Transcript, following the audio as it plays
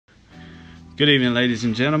Good evening, ladies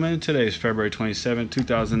and gentlemen. Today is February 27,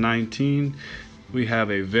 2019. We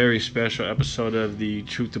have a very special episode of the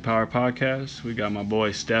Truth to Power podcast. We got my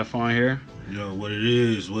boy Steph on here. Yo, what it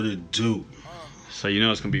is, what it do. So you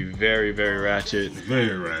know it's going to be very, very ratchet.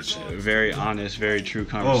 Very ratchet. Very honest, very true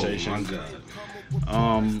conversation. Oh, my God.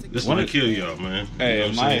 This might kill y'all, man. Hey,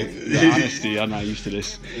 you know the honesty, I'm not used to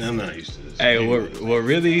this. I'm not used to this. Hey, what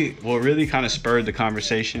really kind of spurred the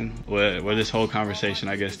conversation, where this whole conversation,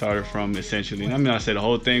 I guess, started from essentially, I mean, I say the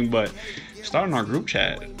whole thing, but starting our group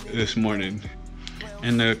chat this morning.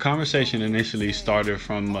 And the conversation initially started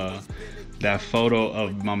from that photo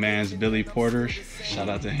of my man's Billy Porter. Shout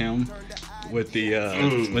out to him. With the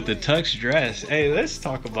tux dress. Hey, let's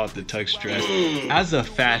talk about the tux dress as a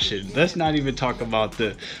fashion. Let's not even talk about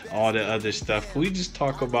all the other stuff. We just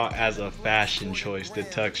talk about as a fashion choice, the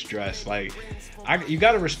tux dress. Like, you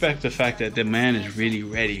gotta respect the fact that the man is really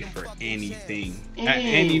ready for anything. At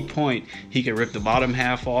any point, he can rip the bottom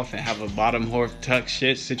half off and have a bottom half tuck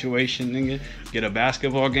shit situation, nigga. Get a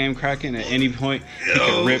basketball game cracking. At any point, he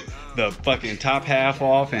can rip the fucking top half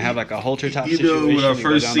off and have like a halter top situation. You know, when I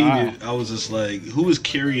first seen it, I was just like, who is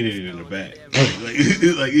carrying it in the back?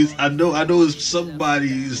 I know it's somebody.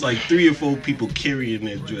 It's like 3 or 4 people carrying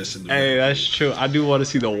that dress in the back. Hey, that's true. I do want to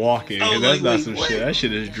see the walking. That's not some shit. That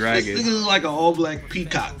shit is dragging. This nigga is like an all-black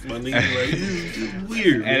peacock, my nigga. Like, it's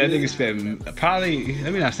weird. And that nigga spent probably,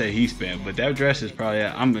 let me not say he spent, but that dress is probably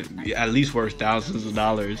at least worth thousands of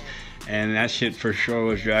dollars. And that shit for sure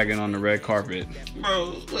was dragging on the red carpet.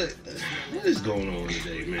 Bro, what is going on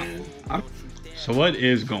today, man? So what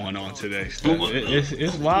is going on today, Steph?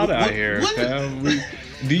 It's wild out here, fam.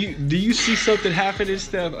 Do you see something happening,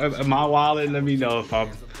 Steph? Am I wilding? Let me know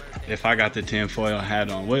if I got the tinfoil hat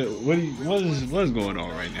on. What is going on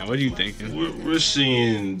right now? What are you thinking? We're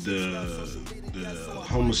seeing the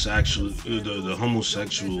homosexual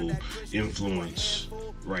influence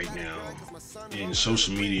right now in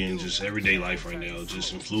social media and just everyday life right now,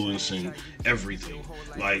 just influencing everything.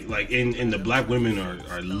 Like and the black women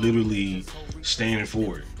are literally standing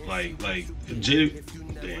for it. Like Jada,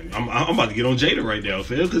 damn, I'm about to get on Jada right now,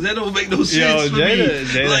 Phil, because that don't make no sense for me.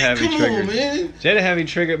 Jada like, have me triggered. On, man. Jada have me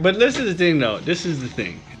triggered. But this is the thing, though. This is the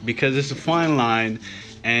thing, because it's a fine line,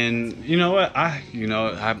 and you know what?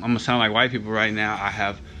 I'm gonna sound like white people right now. I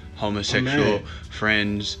have homosexual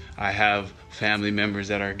friends. I have family members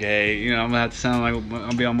that are gay. You know, I'm gonna have to sound like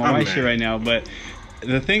I'll be on my white shit right now. But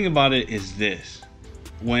the thing about it is this: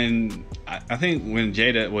 I think when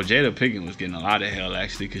Jada Pinkett was getting a lot of hell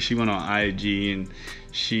actually, because she went on IG and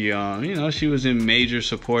she she was in major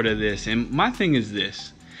support of this. And my thing is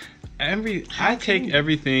this: I take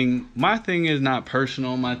everything. My thing is not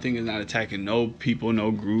personal. My thing is not attacking no people,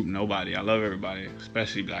 no group, nobody. I love everybody,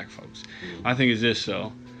 especially black folks. My thing is this: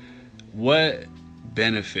 though, what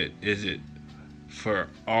benefit is it for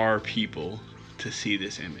our people to see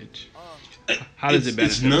this image? How does it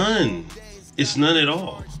benefit? It's none at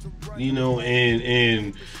all. You know,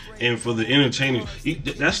 and for the entertainers,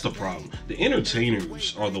 that's the problem. The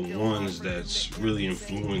entertainers are the ones that's really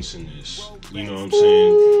influencing this. You know what I'm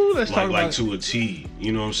saying? Like to a T.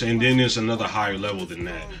 You know what I'm saying? Then there's another higher level than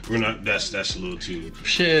that. We're not. That's a little too.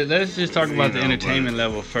 Shit. Let's just talk about the entertainment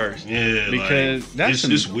level first. Yeah. Because that's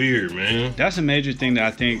just weird, man. That's a major thing that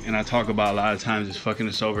I think, and I talk about a lot of times, is fucking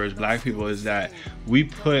us over as black people, is that we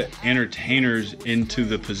put entertainers into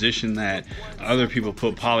the position that other people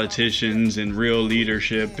put politicians and real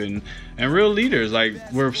leadership and real leaders, like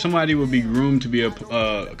where somebody would be groomed to be a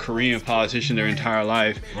Korean politician their entire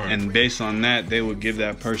life, right. And based on that, they would give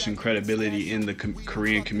that person credibility in the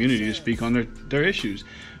Korean community to speak on their issues.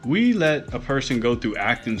 We let a person go through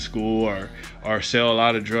acting school or sell a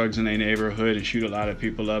lot of drugs in their neighborhood and shoot a lot of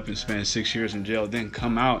people up and spend 6 years in jail, then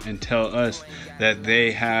come out and tell us that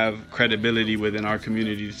they have credibility within our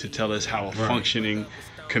community to tell us how a functioning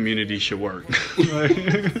community should work.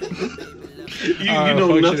 You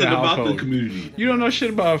know nothing about the community. You don't know shit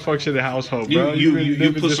about a functioning household, bro.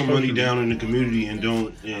 You put some money down in the community and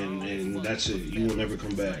that's it. You will never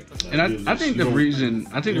come back. Like, and I think the reason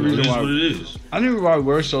why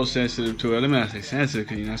we're so sensitive to it. Let me not say sensitive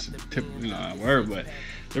because that's the tip, that word, but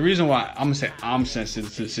the reason why I'm gonna say I'm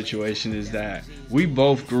sensitive to the situation is that we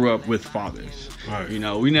both grew up with fathers. Right.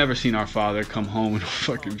 We never seen our father come home with a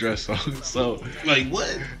fucking dress on. So like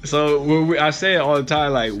what? So I say it all the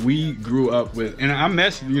time. Like we grew up with, and I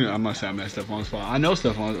messed. I must say I met Stephane's father. I know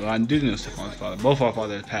Stephane. I did know Stephane's father. Both our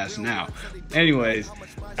fathers passed now. Anyways,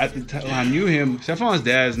 at the time when I knew him, Stephane's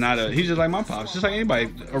dad is not he's just like my pops, just like anybody,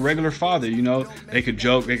 a regular father. They could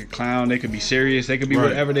joke, they could clown, they could be serious, they could be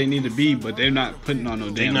whatever they need to be, but they're not putting on no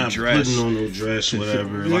they damn not dress. putting on no dress,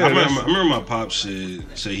 whatever. Like, I remember my pops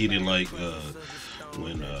said he didn't like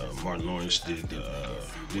when Martin Lawrence did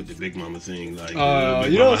the Big Mama thing. Like,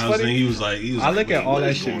 you know what's funny? Thing, he was like, I look at all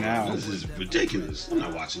that shit now. This is ridiculous. I'm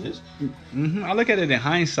not watching this. I look at it in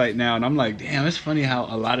hindsight now, and I'm like, damn, it's funny how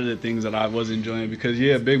a lot of the things that I was enjoying, because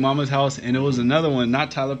Big Mama's House, and it was another one, not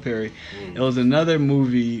Tyler Perry. It was another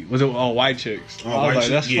movie. Was it White Chicks? Oh, I was like,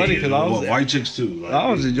 that's funny because I was White Chicks too. Like, I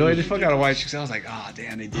was enjoying the fuck out of White Chicks. I was like, oh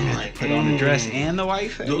damn, they did it. They put on the dress and the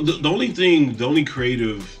white face. The only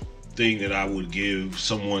creative thing that I would give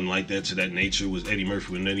someone like that to that nature was Eddie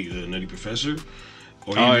Murphy with Nutty Professor.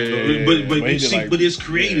 But it's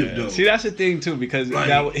creative though. See, that's the thing too, because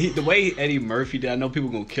the way Eddie Murphy did, I know people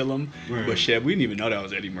gonna kill him, but shit, we didn't even know that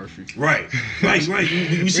was Eddie Murphy. Right. We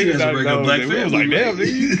see that as a regular black family. We was like, damn,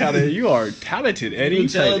 nigga, you are talented, Eddie.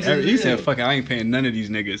 He said, fuck it, I ain't paying none of these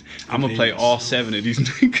niggas. I'm gonna play all 7 of these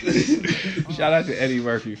niggas. Shout out to Eddie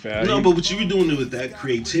Murphy, fam. No, but what you were doing with that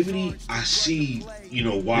creativity, I see,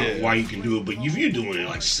 why you can do it. But if you're doing it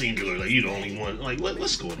like singular, like you're the only one, like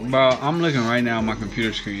what's going on? Bro, I'm looking right now at my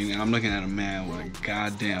computer screen, and I'm looking at a man with a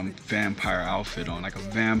goddamn vampire outfit on, like a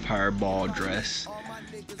vampire ball dress.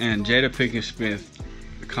 And Jada Pinkett Smith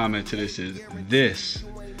comment to this is, this,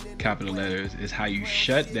 capital letters, is how you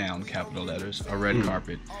shut down, capital letters, a red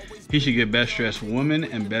carpet. He should get best dressed woman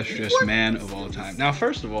and best dressed man of all time. Now,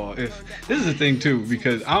 first of all, if this is the thing too,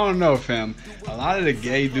 because I don't know, fam, a lot of the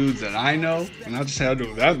gay dudes that I know, and not to say I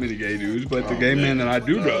don't know that many gay dudes, but the gay men that I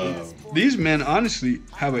do know, these men honestly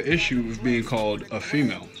have an issue with being called a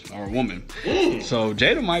female or a woman. So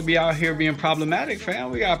Jada might be out here being problematic,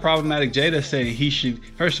 fam. We got problematic Jada saying he should,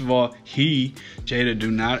 first of all, Jada,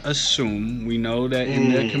 do not assume. We know that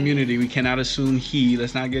in the community we cannot assume he.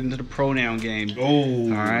 Let's not get into the pronoun game. All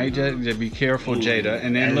right, just be careful, Jada.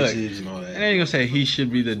 And then look, and then you're gonna say he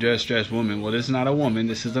should be the dressed woman. Well, this is not a woman.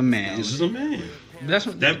 This is a man. This is a man. That's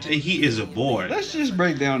what, he is a boy. Let's just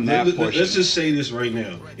break down that portion. Let's just say this right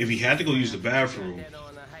now. If he had to go use the bathroom,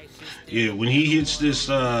 when he hits this,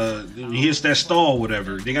 he hits that stall,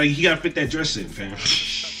 whatever, he gotta fit that dress in, fam.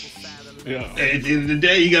 Yeah. At the end of the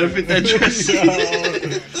day, you gotta fit that dress in.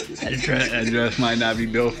 That dress might not be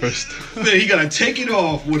built for stuff. Man, he gotta take it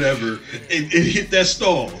off, whatever, and hit that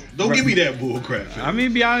stall. Don't give me that bullcrap, fam. I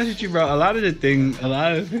mean, be honest with you, bro. A lot of the things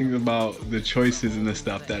about the choices and the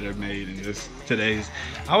stuff that are made in today's.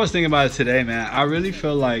 I was thinking about it today, man. I really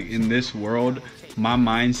feel like in this world, our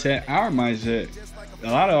mindset,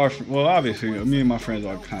 a lot of obviously, me and my friends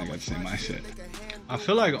all kind of got the same mindset. I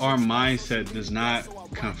feel like our mindset does not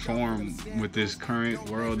conform with this current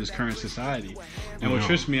world, this current society. And what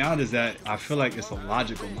trips me out is that I feel like it's a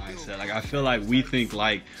logical mindset. Like, I feel like we think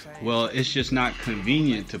like, well, it's just not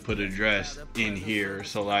convenient to put a dress in here,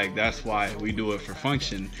 so like that's why we do it for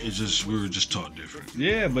function. It's just, we were just taught different.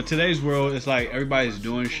 Yeah, but today's world, it's like everybody's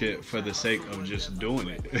doing shit for the sake of just doing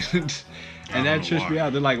it. And that trips me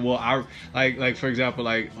out. They're like, well, I like for example,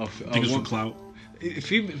 like I think it's for clout.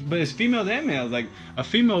 But it's females and males. Like, a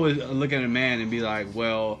female would look at a man and be like,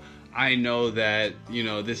 well, I know that,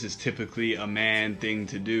 this is typically a man thing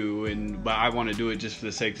to do, but I want to do it just for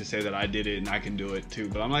the sake to say that I did it and I can do it too.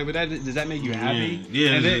 But I'm like, but does that make you happy?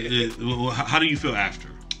 Yeah. Well, how do you feel after?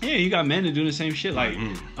 Yeah, you got men that do the same shit. Like,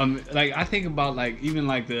 like I think about like even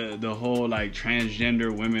like the whole like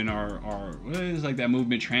transgender women are what is like that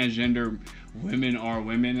movement, transgender women are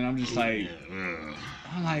women, and I'm just like,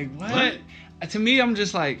 I'm like, what? To me, I'm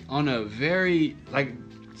just like on a very like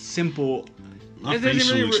simple. My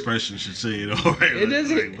facial expression should say it all right. It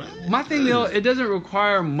doesn't. My thing though, it doesn't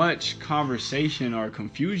require much conversation or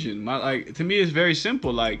confusion. To me, it's very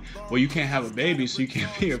simple. Like, well, you can't have a baby, so you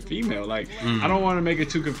can't be a female. Like, I don't want to make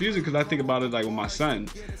it too confusing because I think about it like with my son.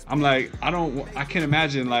 I'm like, I can't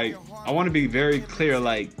imagine. Like, I want to be very clear.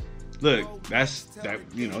 Like, look, that's that.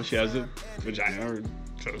 She has a vagina.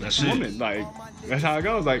 So that's a woman. Like, that's how it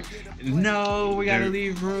goes. Like, no, we gotta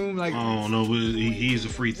leave room. Like, oh no, he's a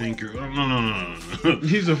free thinker. No.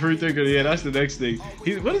 He's a free thinker. Yeah, that's the next thing.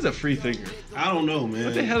 What is a free thinker? I don't know, man.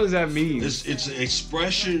 What the hell does that mean? It's an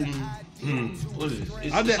expression. What is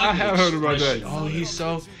it? I have heard about that. Oh, he's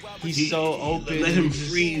so open. Let him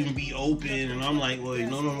free and be open. And I'm like, wait,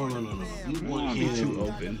 no. You want him too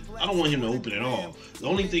open? I don't want him to open at all. The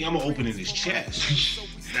only thing I'm gonna open is his chest.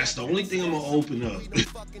 That's the only thing I'm gonna open up.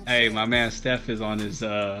 Hey, my man Steph is on his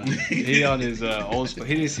he on his old.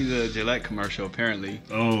 He didn't see the Gillette commercial apparently.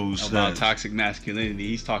 Oh, about toxic masculinity.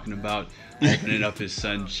 He's talking about opening up his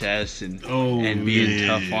son's chest and being yeah,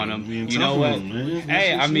 tough on him. being You tough know on what? him, man.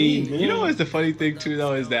 Hey, That's I mean, man. you know what's the funny thing too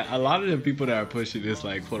though is that a lot of the people that are pushing this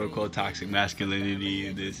like quote unquote toxic masculinity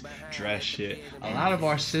and this dress shit, a lot of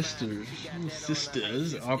our sisters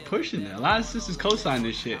are pushing it. A lot of sisters co-sign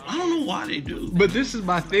this shit. I don't know why they do. But this is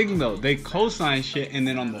my thing though. They co-sign shit and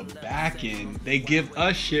then on the back end they give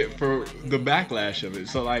us shit for the backlash of it.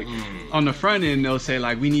 So like on the front end they'll say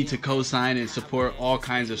like we need to co-sign and support all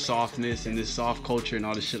kinds of softness and this soft culture and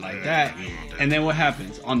all this shit like that. And then what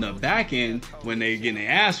happens? On the back end, when they getting their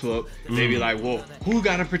ass whooped, they be like, well, who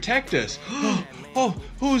gotta protect us? Oh,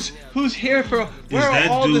 who's here for where Is are that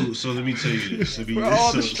all dude? the So let me tell you this. Let me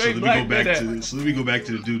all the so straight let me black go back men to this. So let me go back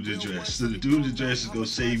to the dude in the dress. So the dude in the dress is gonna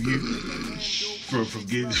save you from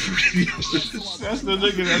getting that's the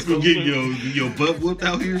nigga that's from gonna getting your butt whooped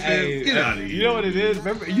out here, fam. Hey, Get out of here. You know what it is?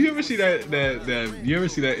 Remember, you ever see that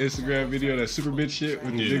Instagram video, that super bitch shit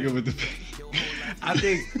with the nigga with the I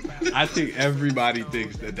think everybody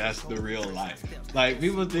thinks that that's the real life. Like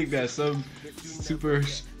people think that some super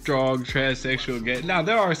strong transsexual gay. Now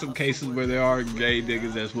there are some cases where there are gay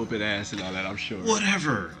niggas that's whooping ass and all that. I'm sure.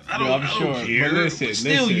 Whatever. I I'm don't sure. care. But listen,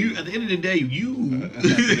 still, listen. you. At the end of the day, you.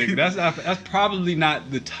 That's probably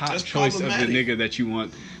not the top That's choice of the problematic. nigga that you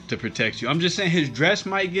want to protect you. I'm just saying his dress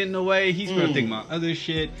might get in the way. He's gonna think about other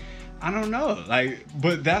shit. I don't know, like,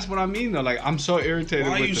 but that's what I mean though. Like, I'm so irritated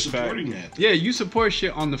Why are with you the fact. supporting that? Yeah, you support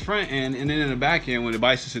shit on the front end, and then in the back end, when it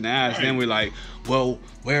bites us in the ass, then we're like, well,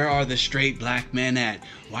 where are the straight black men at?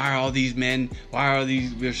 Why are all these men? Why are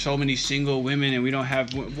these? There's so many single women, and we don't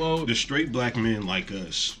have. Well, The straight black men like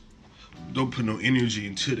us don't put no energy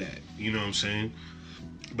into that. You know what I'm saying?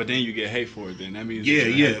 but then you get hate for it. Then that means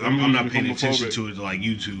Yeah. I'm not paying homophobic. attention to it like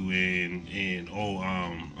you two and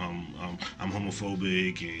I'm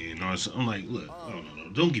homophobic and all this. I'm like, look, no,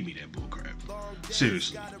 don't give me that bull crap.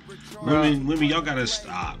 Seriously, women, y'all gotta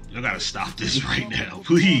stop. Y'all gotta stop this right now,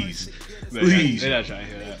 please. Please. They're not trying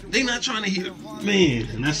to hear that. They not trying to hear, man,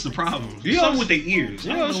 and that's the problem. You know Some what's- with their ears.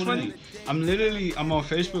 You I know don't what's what funny? it is. I'm on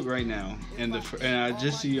Facebook right now, and I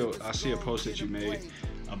just see I see a post that you made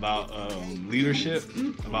about leadership,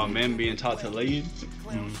 about men being taught to lead,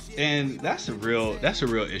 and that's a real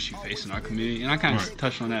issue facing our community. And I kind of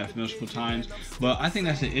touched on that multiple times, but I think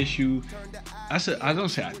that's an issue. I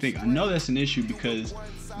know that's an issue because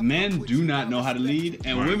men do not know how to lead,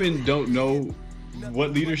 and women don't know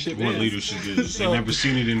what leadership is. What leadership is. So- They've never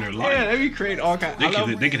seen it in their life. Yeah, they create all kinds.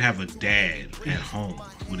 They could have a dad at home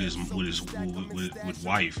with his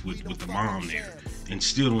wife with the mom there, and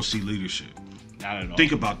still don't see leadership. Not at all.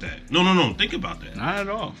 Think about that. No. Think about that. Not at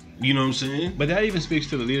all. You know what I'm saying? But that even speaks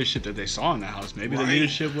to the leadership that they saw in the house. Maybe the Right.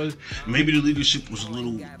 leadership was. Maybe the leadership was a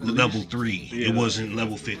little level 3. Yeah. It wasn't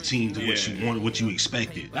level 15 to what Yeah. you wanted, what you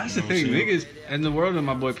expected. That's You the know what thing, I'm saying? niggas. In the world of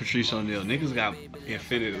my boy Patrice O'Neal, niggas got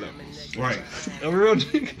infinite levels. Right. A real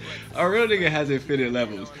nigga has infinite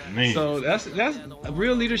levels. Man. So that's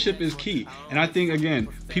real leadership is key. And I think again,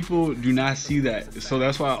 people do not see that. So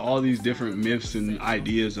that's why all these different myths and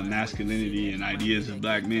ideas of masculinity and ideas of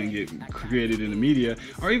black men get created in the media,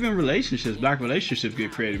 or even relationships, black relationships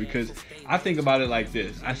get created. Because I think about it like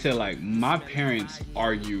this. I said like my parents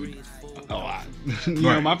argued a lot. You know,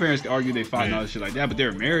 Right. my parents argued, they fought and all this shit like that, but they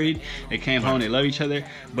were married, they came home, they love each other.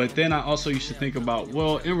 But then I also used to think about,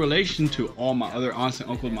 well, in relation to all my other aunts and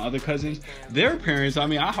uncles, my other cousins, their parents, I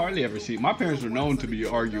mean, I hardly ever see, my parents were known to be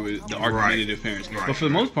argumentative parents. Right. But for the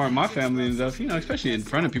most part, my family and stuff, you know, especially in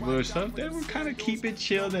front of people and stuff, they were kind of keep it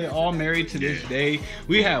chill. They all married to this day.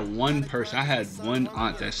 We had one person, I had one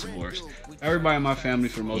aunt that's divorced. Everybody in my family,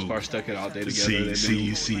 for the most part, stuck it out there together.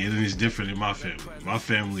 See, and it's different in my family. My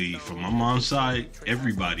family, from my mom's side,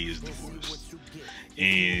 everybody is divorced,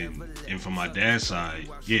 and from my dad's side,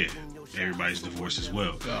 yeah, everybody's divorced as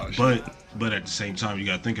well. Gosh. But at the same time, you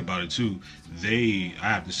gotta think about it too. I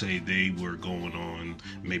have to say, they were going on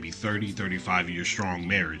maybe 30, 35 year strong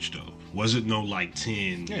marriage though. Wasn't no like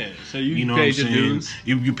 10. Yeah, so you know what I'm paid your saying? dues.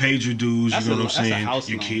 You paid your dues. That's you know what I'm that's a saying? house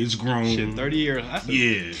Your loan. kids grown. Shit, 30 years. That's a,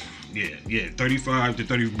 Yeah, 35 to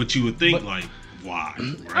 30. But you would think But- like, why?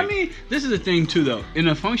 Right? I mean, this is the thing too, though. In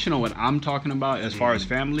a function of what I'm talking about, as far as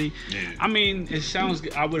family, Yeah. I mean, it sounds.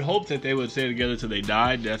 I would hope that they would stay together till they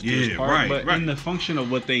died. Death do us Yeah, part. right, But right. in the function of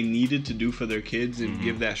what they needed to do for their kids and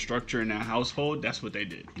give that structure in that household, that's what they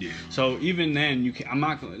did. Yeah. So even then, you can. I'm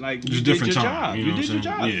not gonna like. It's You a did different your time, job. you know You what did I'm your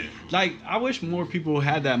job. saying? Yeah. Like, I wish more people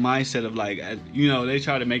had that mindset of like, you know, they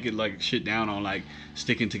try to make it like shit down on like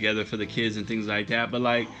sticking together for the kids and things like that. But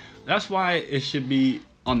like, that's why it should be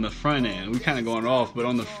on the front end. We kind of going off, but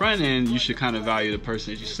on the front end, you should kind of value the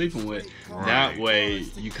person that you're sleeping with. Right. That way,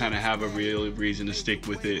 you kind of have a real reason to stick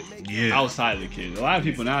with it outside of the kids. A lot of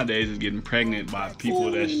people nowadays is getting pregnant by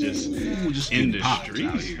people that's just in the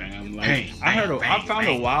streets, fam. Like, I found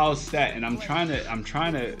a wild stat, and I'm trying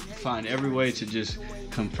to find every way to just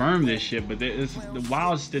confirm this shit, but there's the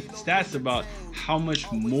wild stats about how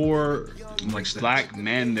much more black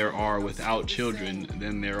men there are without children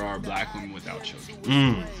than there are black women without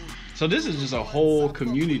children. So this is just a whole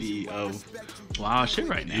community of wild shit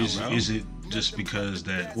right now, bro. Is it just because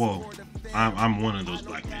that? Well, I'm one of those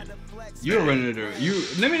black men. You're running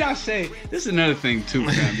it. Let me not say this is another thing too,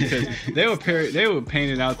 man, because they were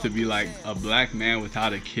painted out to be like a black man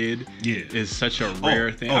without a kid. Is such a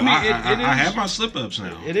rare thing. I mean, I have my slip ups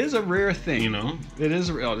now. It is a rare thing. You know, it is.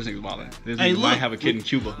 This nigga's wildin'. This nigga might have a kid in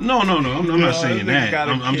Cuba. No. I'm not saying that.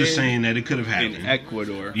 I'm just saying that it could have happened in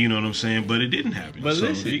Ecuador. You know what I'm saying? But it didn't happen. But so,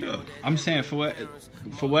 listen, there you go. I'm saying for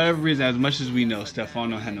whatever reason, as much as we know, Stephon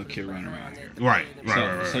don't have no kid running around here. Right.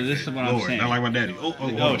 So this is what I'm saying. Not like my daddy.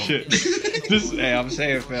 Oh shit. Hey, I'm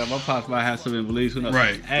saying, fam, my pops might have some beliefs. Who knows?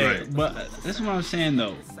 Right. But this is what I'm saying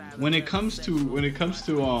though. When it comes to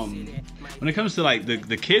like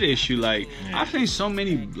the kid issue, like I think so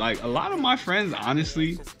many, like a lot of my friends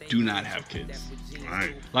honestly do not have kids.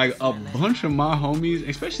 Right. Like a bunch of my homies,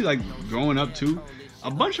 especially like growing up too. A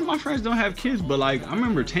bunch of my friends don't have kids, but like I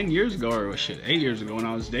remember 10 years ago or 8 years ago when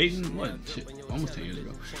I was dating, almost 10 years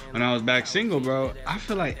ago, when I was back single, bro, I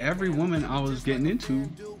feel like every woman I was getting into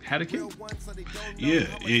had a kid. Yeah,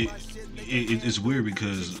 it's weird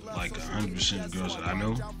because like 100% of girls that I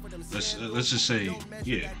know, let's just say,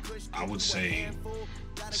 I would say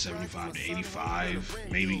 75 to 85,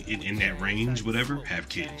 maybe in that range, whatever, have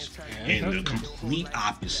kids. And the complete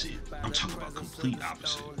opposite, I'm talking about complete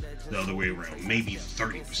opposite, the other way around, maybe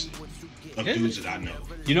 30% of dudes that I know.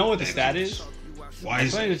 You know what the stat is? Why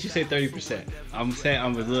is it? Funny that you say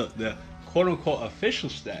 30%. Look, the quote unquote official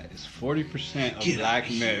stat is 40% of black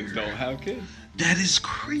men don't have kids. That is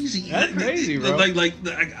crazy. That's crazy, bro. Like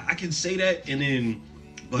I can say that and then.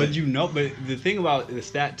 But the thing about the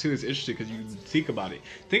stat too is interesting because you think about it.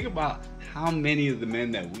 Think about how many of the men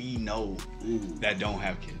that we know that don't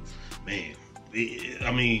have kids. Man,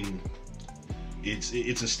 I mean,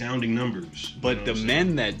 it's astounding numbers. But the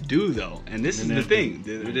men that do though, and this is the thing.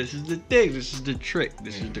 This is the thing. This is the trick.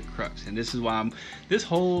 This is the crux. And this is why this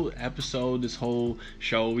whole episode, this whole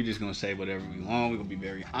show, we just gonna say whatever we want. We're gonna be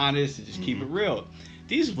very honest and just keep it real.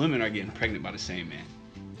 These women are getting pregnant by the same man.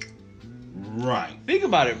 Right. Think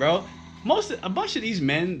about it, bro. A bunch of these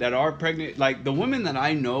men that are pregnant, like the women that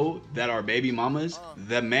I know that are baby mamas,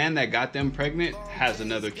 the man that got them pregnant has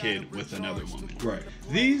another kid with another woman. Right.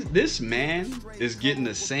 This man is getting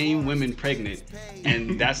the same women pregnant,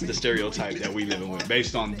 and that's the stereotype that we living with,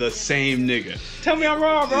 based on the same nigga. Tell me I'm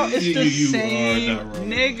wrong, bro. It's the same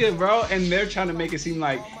nigga, bro. And they're trying to make it seem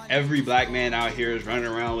like every black man out here is running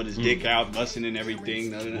around with his dick out, busting and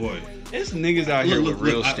everything. Boy, it's niggas out here with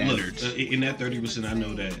real standards. In that 30%, I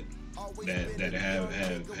know that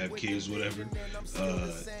have kids, whatever.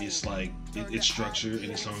 It's like it's structured,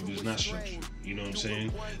 and some of it's not structured. You know what I'm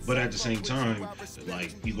saying? But at the same time,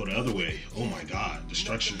 like you go the other way. Oh my God, the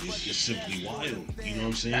structure is simply wild. You know what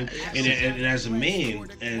I'm saying? And as a man,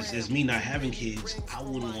 as me not having kids, I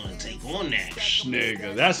wouldn't want to take on that.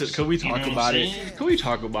 Nigga, that's it. Can we talk about it? Can we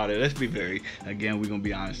talk about it? Let's be we're gonna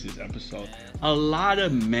be honest this episode. A lot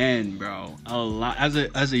of men, bro.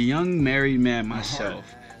 As a young married man myself.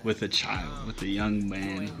 With a child, with a young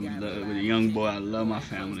man, with a young boy, I love my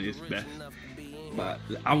family, it's best. But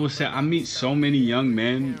I would say I meet so many young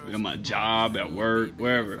men in my job, at work,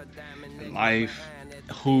 wherever, in life,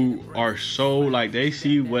 who are so like they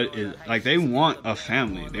see what is like they want a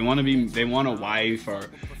family, they want a wife or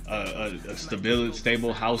a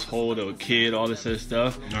stable household or a kid, all this other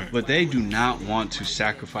stuff, right. But they do not want to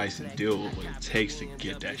sacrifice and deal with what it takes to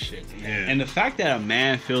get that shit. Yeah. And the fact that a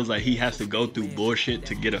man feels like he has to go through bullshit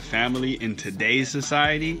to get a family in today's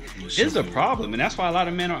society is a problem, and that's why a lot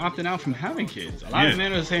of men are opting out from having kids. A lot of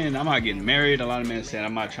men are saying I'm not getting married. A lot of men are saying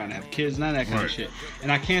I'm not trying to have kids. None of that kind of shit.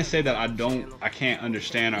 And I can't say that I can't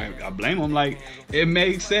understand or I blame them. Like, it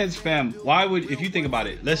makes sense, fam. If you think about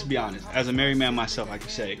it, let's be honest. As a married man myself, I can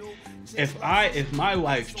say, if my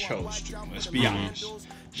wife chose to, let's be honest,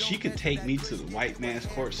 she could take me to the white man's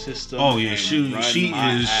court system. Oh yeah, she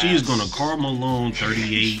is gonna Karl Malone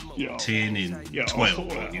 38, 10, and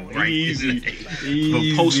 12. Right? Easy,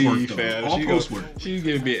 but post work though, fam. all post work. She's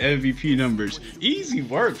giving me MVP numbers. Easy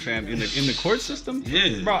work, fam. In the court system.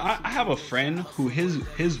 Yeah, bro. I have a friend who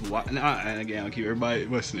his wife. And again, I'll keep everybody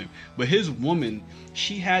listening. But his woman,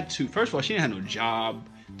 she had to. First of all, she didn't have no job.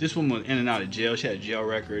 This woman was in and out of jail. She had a jail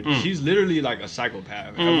record. She's literally like a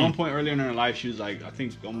psychopath. At one point earlier in her life, she was like, I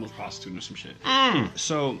think, almost prostituting or some shit.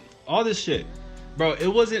 So all this shit, bro. It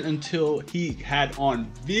wasn't until he had on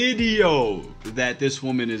video that this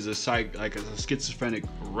woman is a schizophrenic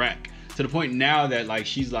wreck. To the point now that like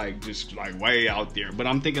she's like just like way out there. But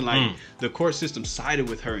I'm thinking like the court system sided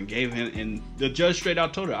with her and gave him, and the judge straight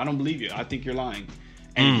out told her, I don't believe you. I think you're lying.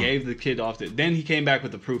 And he gave the kid off. Then he came back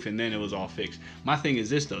with the proof, and then it was all fixed. My thing is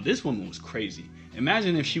this though. This woman was crazy.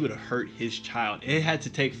 Imagine if she would have hurt his child. It had to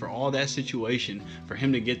take for all that situation for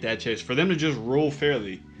him to get that chance, for them to just rule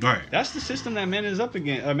fairly. Right. That's the system that men are up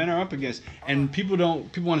against. And people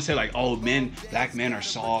want to say like, oh, black men are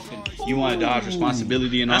soft, and you want to dodge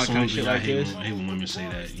responsibility and all that kind of shit like this. I hate when women say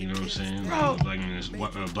that. You know what I'm saying? Bro.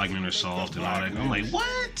 Black men are soft and all that. I'm like,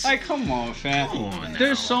 what? Like, come on, fam. Come on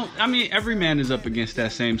now. Every man is up against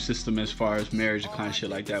that same system as far as marriage and kind of shit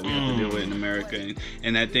like that we have to deal with in America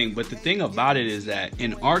and that thing. But the thing about it is that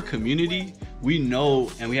in our community, we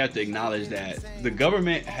know and we have to acknowledge that the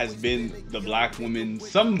government has been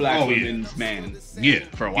some black women's man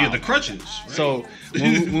for a while. Yeah, the crutches. Right? So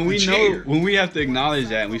when we have to acknowledge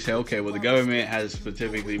that and we say, okay, well the government has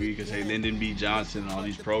specifically, because say Lyndon B. Johnson and all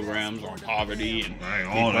these programs on poverty and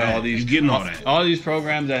all these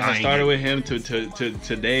programs that have started with him to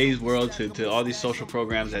today's world to all these social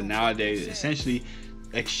programs that nowadays essentially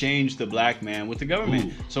exchange the black man with the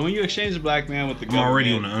government. Ooh. So when you exchange the black man with the government, I'm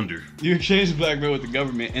already on the under. You exchange the black man with the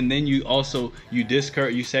government, and then you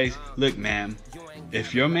discourage. You say, look, ma'am,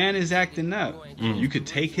 if your man is acting up, you could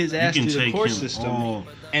take his ass to the court system,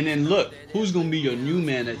 and then look, who's gonna be your new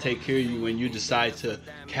man that take care of you when you decide to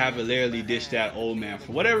cavalierly ditch that old man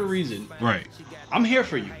for whatever reason. Right. I'm here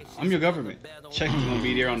for you. I'm your government. Check is gonna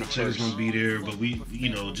be there on the first. Check is gonna be there, but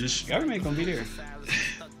government gonna be there.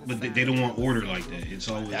 But they don't want order like that. It's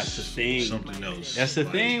always something else. That's the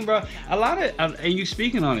thing, bro. A lot of and you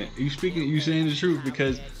speaking on it. You saying the truth,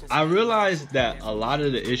 because I realize that a lot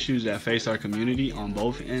of the issues that face our community on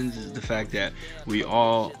both ends is the fact that we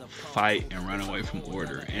all fight and run away from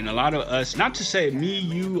order. And a lot of us, not to say me,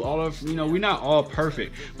 you, all of, we're not all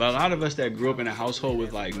perfect, but a lot of us that grew up in a household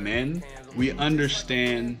with like men, we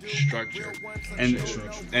understand structure. And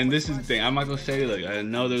this is the thing. I'm not gonna say, look, I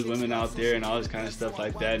know there's women out there and all this kind of stuff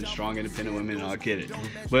like that, and strong, independent women, and I'll get it.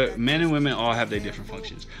 But men and women all have their different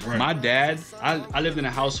functions. Right. My dad, I lived in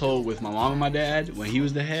a household with my mom and my dad when he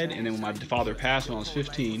was the head, and then when my father passed when I was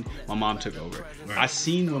 15, my mom took over. Right. I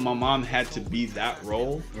seen when my mom had to be that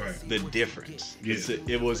role, the difference. Yeah.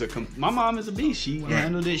 My mom is a beast. She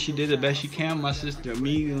handled it. She did the best she can. My sister,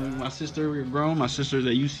 my sister, we're grown. My sister's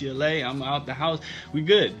at UCLA. I'm out the house. We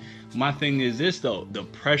good. My thing is this though, the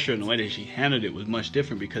pressure and the way that she handled it was much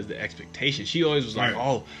different because the expectation. She always was like,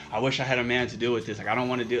 oh, I wish I had a man to deal with this. Like, I don't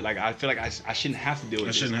want to deal. Like, I feel like I shouldn't have to deal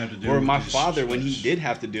with this. Or my father, when he did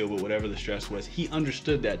have to deal with whatever the stress was, he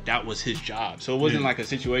understood that was his job. So it wasn't like a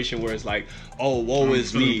situation where it's like, oh, woe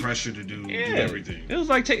is me. Pressure to do everything. It was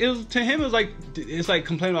like to him. It's like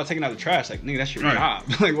complaining about taking out the trash. Like, nigga, that's your job.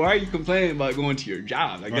 Like, why are you complaining about going to your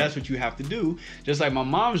job? Like, that's what you have to do. Just like my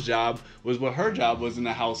mom's job was what her job was in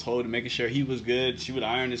the household, and making sure he was good. She would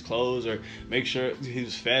iron his clothes or make sure he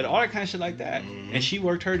was fed, all that kind of shit like that. And she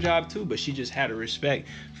worked her job too, but she just had a respect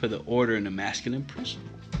for the order and the masculine principle.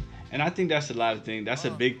 And I think that's a lot of things. That's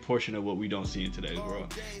a big portion of what we don't see in today's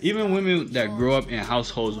world. Even women that grow up in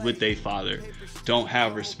households with their father don't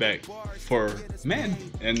have respect for men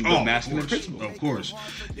and the masculine principle. Of course,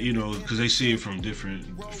 because they see it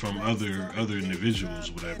from other individuals,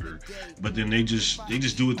 whatever. But then they just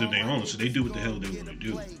do it on their own. So they do what the hell they want to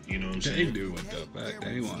do. You know what I'm saying? They do what the fuck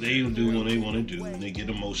they want. They do what they want to do, and they get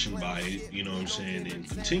emotion by it. You know what I'm saying? And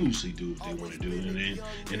continuously do what they want to do.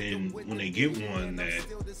 And then when they get one that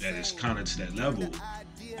is kind of to that level,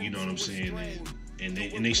 you know what I'm saying? And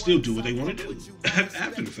they still do what they want to do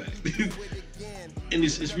after the fact. And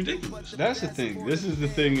it's ridiculous. That's the thing. This is the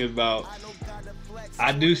thing about,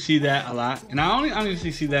 I do see that a lot, and I only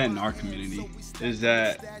honestly see that in our community, is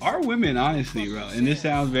that our women, honestly, bro, and this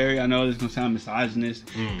sounds I know this is gonna sound misogynist.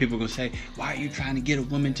 People gonna say, why are you trying to get a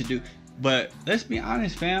woman to do? But let's be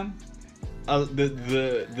honest, fam.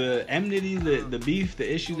 the enmity, the beef,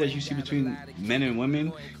 the issues that you see between men and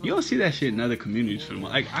women, you don't see that shit in other communities for the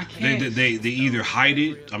most. Like I can't. They either hide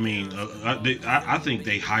it. I mean, I think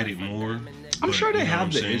they hide it more. I'm sure they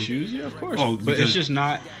have the issues, yeah, of course. Oh, but it's just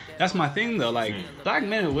not. That's my thing though. Like black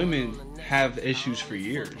men and women have issues for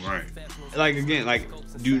years. Right. Like again, like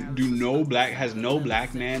has no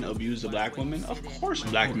black man abused a black woman? Of course,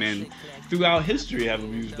 black men throughout history have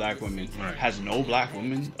abused black women. Right. Has no black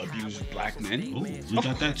woman abused black men? Ooh, we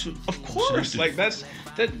got that too. Of course, like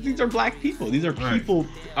these are black people. These are people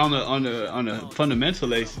on a fundamental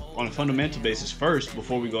basis first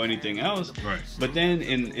before we go anything else. Right. But then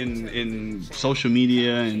in social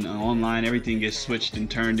media and online, everything gets switched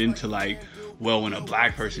and turned into like, well, when a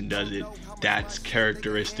black person does it, that's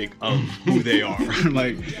characteristic of who they are.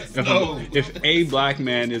 Like, if a black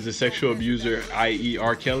man is a sexual abuser, i.e.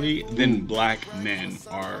 R. Kelly, then black men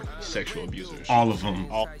are sexual abusers. All of them.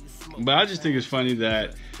 But I just think it's funny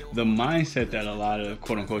that the mindset that a lot of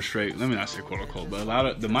quote-unquote straight, let me not say quote-unquote, but a lot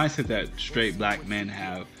of the mindset that straight black men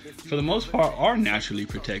have, for the most part, are naturally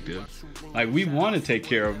protective. Like, we want to take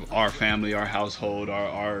care of our family, our household,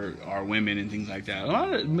 our women and things like that. A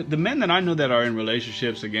lot of the men that I know that are in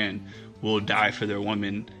relationships, again, will die for their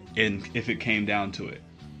woman if it came down to it.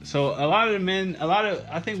 So a lot of the men,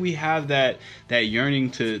 I think we have that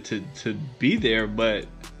yearning to be there, but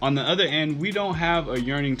on the other end, we don't have a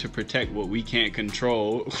yearning to protect what we can't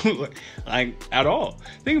control, like at all.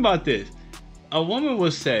 Think about this: a woman will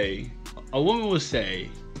say,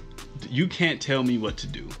 "You can't tell me what to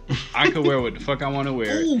do. I can wear what the fuck I want to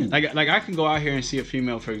wear." Like I can go out here and see a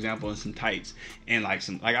female, for example, in some tights and like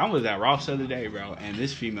I was at Ross the other day, bro, and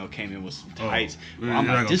this female came in with some tights. I'm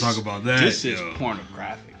not gonna talk about that. This is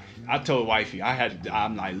pornographic. I told wifey,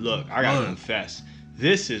 I'm like, look, I gotta confess.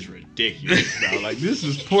 This is ridiculous, bro. Like, this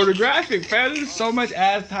is pornographic, man. There's so much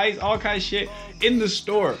ass tights, all kind of shit in the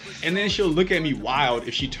store. And then she'll look at me wild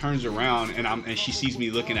if she turns around and she sees me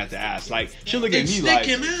looking at the ass. Like, she'll look at me like,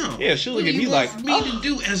 out. Yeah, she'll look at me like, me to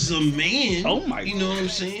do as a man. Oh my, you know what I'm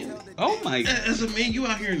saying? Oh my. As a man, you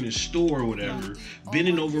out here in the store or whatever,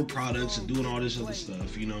 bending over products and doing all this other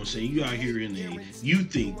stuff. You know what I'm saying? You out here in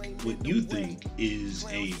what you think is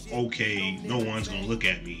okay, no one's gonna look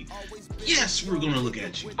at me. Yes, we're gonna look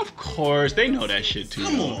at you. Of course, they know that shit too.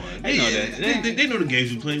 Come on, they know that. They know the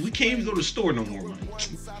games we play. We can't even go to the store no more, man.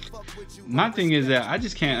 My thing is that I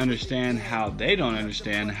just can't understand how they don't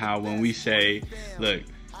understand how when we say, look,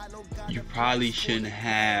 you probably shouldn't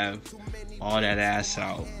have all that ass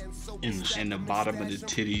out and the bottom of the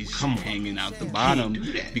titties hanging out the bottom,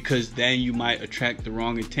 because then you might attract the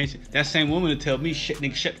wrong attention. That same woman will tell me, shit,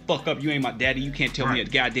 nigga, shut the fuck up. You ain't my daddy. You can't tell me a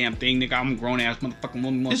goddamn thing, nigga. I'm a grown ass motherfucking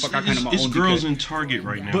woman. Motherfucker, I kind of my own. It's girls in Target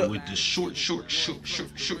right now with the shorts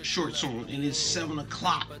on, and it's 7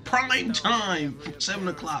 o'clock, prime time, 7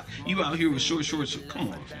 o'clock. You out here with shorts? Come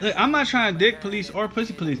on. Look, I'm not trying to dick police or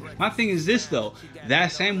pussy police. My thing is this though: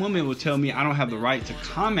 that same woman will tell me I don't have the right to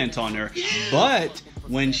comment on her, but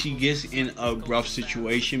when she gets in a rough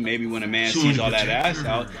situation, maybe when a man sees all that ass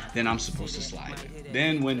out, then I'm supposed to slide it.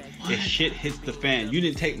 Then when the shit hits the fan, you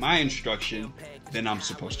didn't take my instruction, then I'm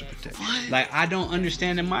supposed to protect. Like, I don't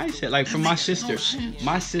understand the mindset. Like, for my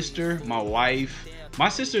sister, my wife, my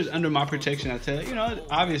sister's under my protection. I tell her,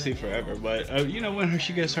 obviously forever, but when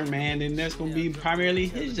she gets her man, then that's gonna be primarily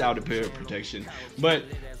his outer protection. But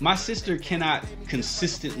my sister cannot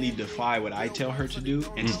consistently defy what I tell her to do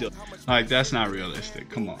and still, like, that's not realistic.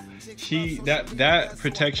 Come on. That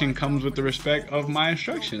protection comes with the respect of my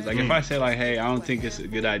instructions. Like, if I say, like, hey, I don't think it's a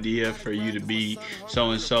good idea for you to be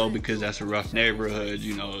so and so because that's a rough neighborhood,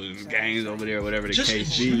 gangs over there, whatever the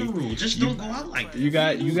case be. Just don't go out like that.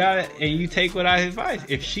 You got it, and you take what I advise.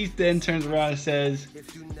 If she then turns around and says,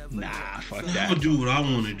 nah, fuck that, I'm gonna do what I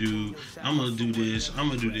want to do. I'm gonna do this.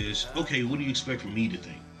 Okay, what do you expect from me to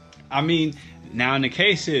think? I mean, now in the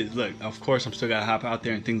case is, look, of course I'm still gotta hop out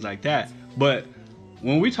there and things like that, but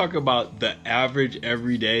when we talk about the average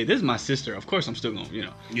everyday, this is my sister. Of course I'm still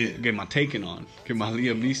gonna, get my taken on, get my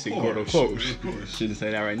Liam Neeson, quote unquote. Shouldn't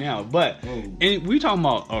say that right now, but and we talking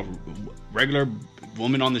about a regular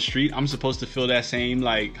woman on the street. I'm supposed to feel that same,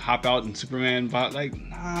 like, hop out and Superman vibe. Like,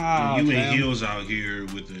 nah, you in heels out here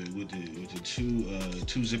with the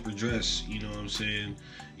two zipper dress. You know what I'm saying?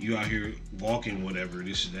 You out here walking, whatever,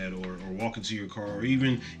 this and that, or walking to your car, or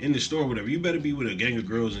even in the store, whatever. You better be with a gang of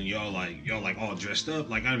girls and y'all like all dressed up.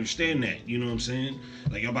 Like, I understand that, you know what I'm saying?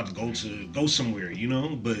 Like, y'all about to go somewhere,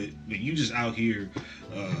 but you just out here,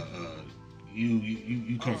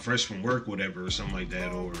 you come fresh from work, whatever, or something like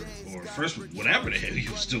that, or fresh with whatever the hell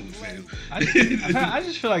you was doing, fam. I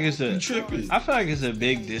just feel like it's a tripping. I feel like it's a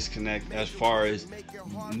big disconnect as far as,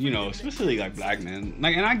 especially like black men.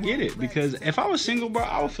 Like, and I get it, because if I was single, bro,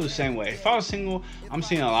 I would feel the same way. If I was single, I'm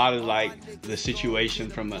seeing a lot of like the situation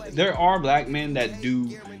from there are black men that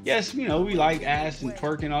do, yes, we like ass and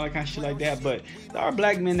twerking, all that kind of shit like that, but there are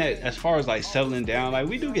black men that, as far as like settling down, like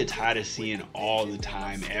we do get tired of seeing all the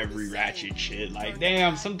time every ratchet shit. Like,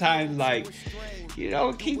 damn, sometimes like,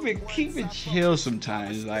 keep it chill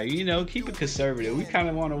sometimes. Like, keep it conservative. We kind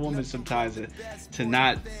of want a woman sometimes to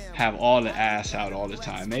not have all the ass out all the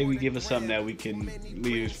time. Maybe give us something that we can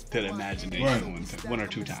leave to the imagination one or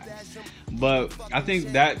two times. But I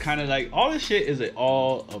think that kind of like all this shit is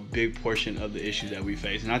all a big portion of the issues that we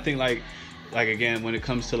face. And I think like again, when it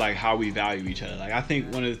comes to like how we value each other, like I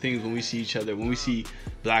think one of the things when we see each other, when we see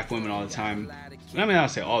black women all the time, I mean, I'll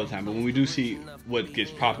say all the time, but when we do see what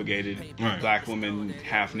gets propagated, right, black women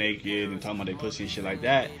half naked and talking about their pussy and shit like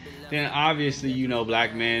that, then obviously,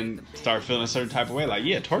 black men start feeling a certain type of way. Like,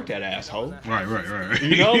 yeah, twerk that asshole. Right.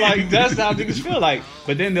 Like, that's how niggas feel like.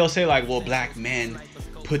 But then they'll say like, well, black men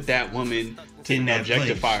put that woman to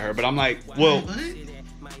objectify her. But I'm like, well,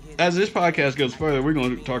 as this podcast goes further, we're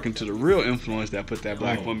going to be talking to the real influence that put that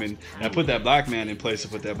black woman, that put that black man in place to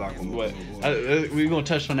put that black woman. But we're going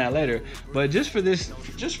to touch on that later. But just for this,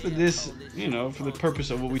 for the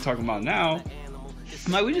purpose of what we're talking about now,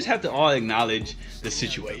 like, we just have to all acknowledge the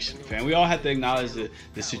situation, fam. We all have to acknowledge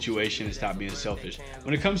the situation and stop being selfish.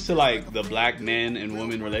 When it comes to like the black man and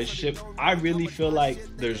woman relationship, I really feel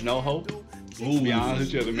like there's no hope. To be honest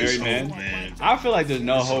with you, as a married man, I feel like there's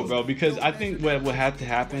no hope, bro, because I think what would have to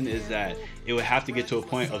happen is that it would have to get to a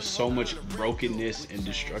point of so much brokenness and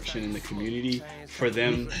destruction in the community for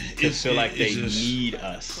them to feel like they need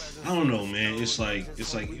us. I don't know, man. It's like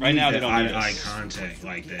right now they don't need eye contact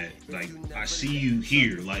like that. Like, I see you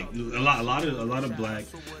here. Like a lot of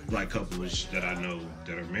black couples that I know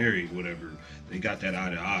that are married, whatever, they got that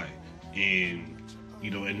eye to eye, and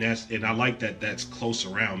and I like that that's close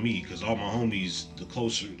around me, because all my homies, the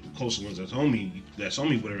closer ones that's on me,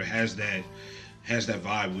 whatever, has that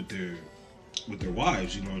vibe with their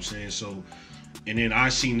wives. You know what I'm saying? So, and then I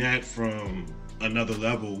seen that from another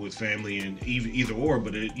level with family and either or.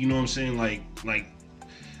 But you know what I'm saying? Like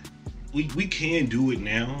we can do it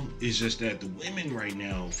now. It's just that the women right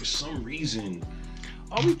now, for some reason.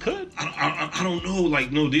 Oh, we could. I don't know.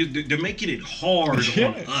 Like, no, they're making it hard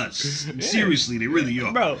on us. Yeah. Seriously, they really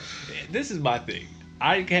are. Bro, this is my thing.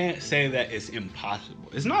 I can't say that it's impossible.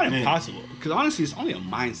 It's not impossible, because honestly, it's only a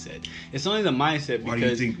mindset. It's only the mindset because. Why do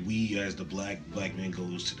you think we, as the black man,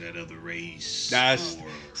 goes to that other race? Now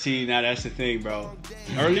that's the thing, bro.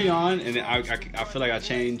 Early on, and I feel like I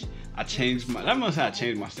changed my. That must have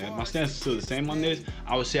changed my stance. My stance is still the same on this.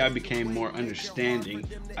 I would say I became more understanding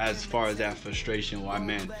as far as that frustration. Why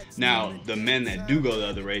men? Now the men that do go the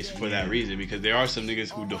other race for that reason, because there are some niggas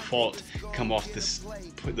who default come off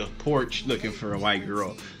the porch looking for a white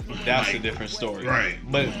girl. That's a different story. Right.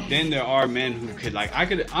 But then there are men who could I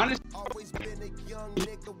could honestly.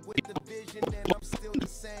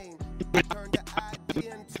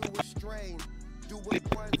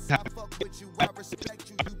 I fuck with you, I respect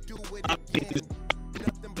you, you do it again.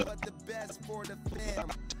 Nothing but the best for the fam.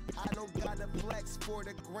 I don't gotta flex for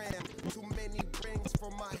the gram. Too many rings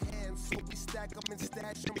for my hands, so we stack them and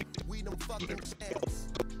stash them. We them fucking champs.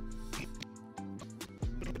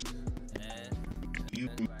 You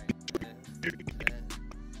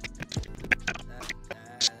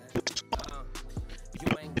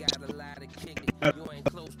ain't got a lot of kick it. You ain't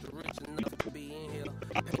close to rich enough to be in here.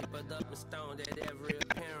 Papered up and stoned at every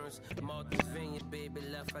appearance. Martha's Vineyard, baby,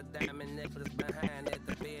 left a diamond necklace behind at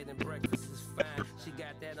the bed, and breakfast is fine. She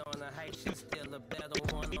got that on her height, she's still a better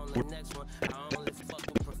one on the next one. I only fuck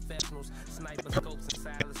with professionals. Sniper scopes and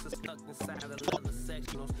silencers stuck inside of leather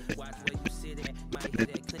sectionals. Watch where you sit at, might hear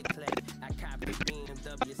that click clack. I copy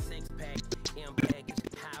BMW 6-pack, M package,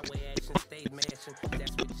 highway action, stay mashing.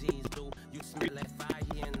 That's what G's do. You smell that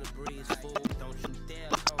fire in the breeze, fool. Don't you dare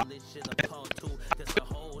call this shit a part two. That's a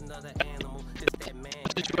whole nother animal. It's that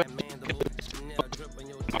mandible. Chanel drip on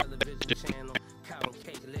your television channel. Cotton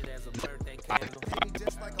cake lit as a birthday candle.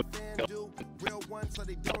 Just like a fan do. Real one, so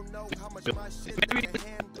they don't know how much my shit they can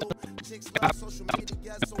handle. Chicks love social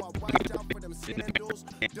media, so I watch out for them sandals.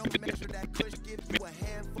 Don't measure that kush, give you a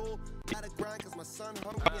handful. Gotta grind, cause my son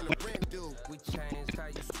hungry and a rent due. We changed how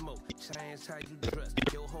you smoke, changed how you dress.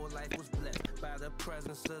 Your whole life was blessed by the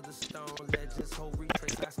presence of the stone legends. Whole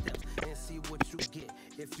retrace our steps and see what you get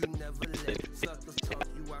if you never let suckers talk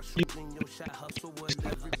you out shooting your shot. Hustle with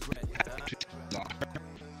every breath.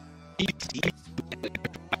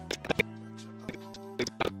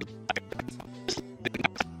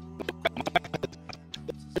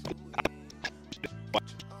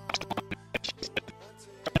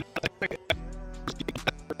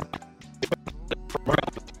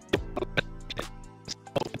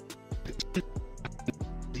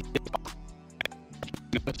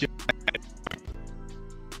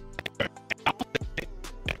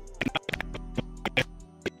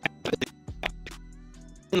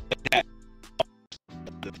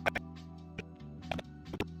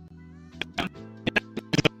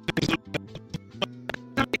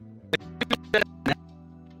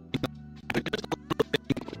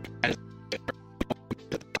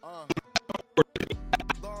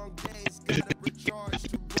 Long days, gotta recharge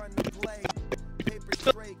to run the play. Paper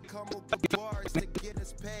straight, come up with bars to get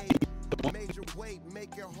us paid. Major weight,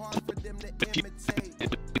 make it hard for them to imitate.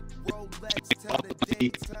 Rolex, tell the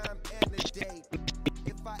date, time, and the date.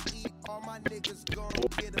 If I eat, all my niggas gon'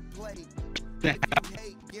 get a plate. If you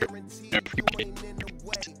hate, guaranteed you ain't in the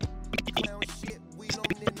way. Clown shit, we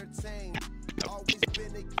don't entertain. Always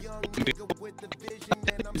been a young nigga with the vision,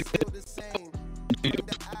 and I'm still the same. Turn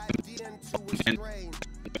the idea into a strain.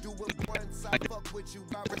 Do it once, I fuck with you,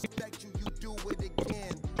 I respect you, you do it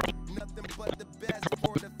again. Nothing but the best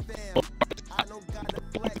for the fam. I don't gotta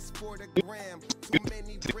flex for the gram. Too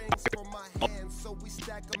many rings for my hands, so we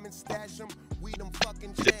stack them and stash them. We them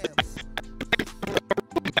fucking champs.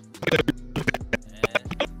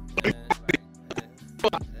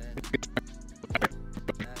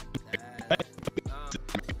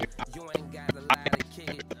 You ain't got a lot of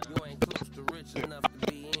kids. You ain't close to rich enough to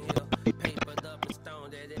be in here. Papered up and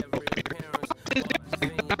stoned at every appearance. Martha's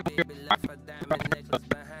Vineyard, baby, left her diamond necklace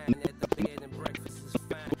behind at the bed and breakfast is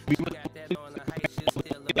fine. She got that on the height, she's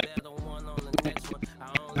still a better one on the next one.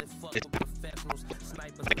 I only fuck with professionals.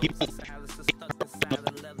 Snipers, loops, and silencers stuck inside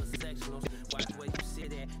the leather sectionals. Watch where you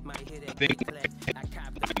sit at, might hit that big black. I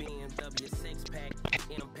cop the BMW 6-pack,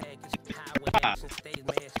 M package, highway action, stage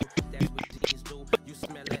mashing. That's what G's do. You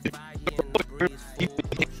smell that fire in the breeze, fool.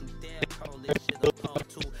 Don't you dare call this shit a part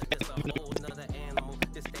two. It's a whole nother animal.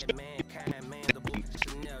 This that mankind mandible.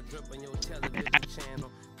 Chanel drip on your television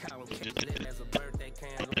channel. Cow and kick lit as a birthday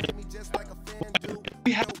candle. Hit me just like a fan do.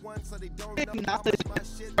 We have One so they don't know how much my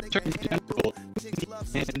shit they can handle. Chicks love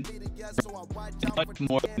social media, so I watch out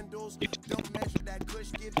for the scandals. Don't measure that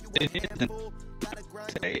kush, give you a handful. Gotta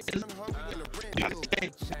grind your son hungry in the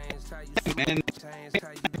rent. Change how you man, change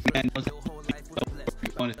how you man, dress. Your whole life was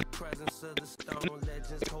blessed. Like the presence of the stone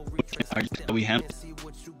legends, whole retrace. we have, And see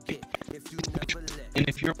what you get if you never let. and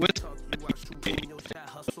if you're with Talk you out, shoot in your shot,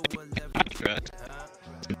 hustle with leverage. trust,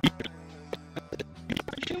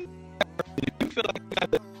 you feel like you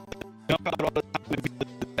gotta jump out all the time and be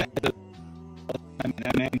the best.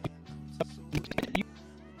 I mean, you,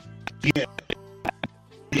 Yeah.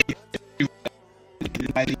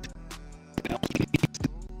 might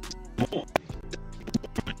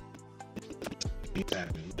It's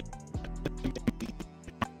happening.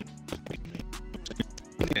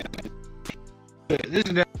 yeah. But this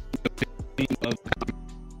is the thing of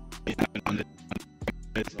on the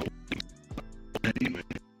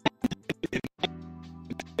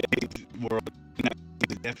world.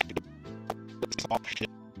 It's definitely soft shit.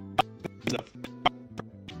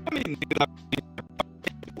 I mean,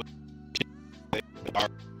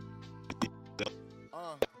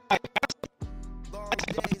 Long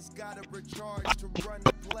days, gotta recharge to run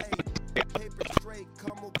the play. Paper straight,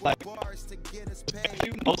 come up with bars to get us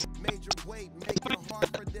paid. Major weight, make it hard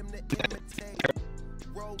for them to imitate.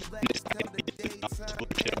 Rolex, tell the date, time,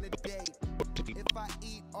 and the date. If I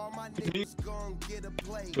eat, all my niggas gon' get a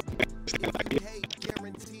plate. If you hate,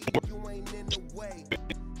 guaranteed you ain't in the way.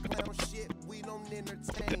 Clown shit, we don't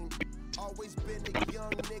entertain. Always been a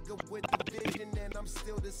young nigga with the vision, and I'm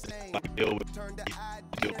still the same. Turn the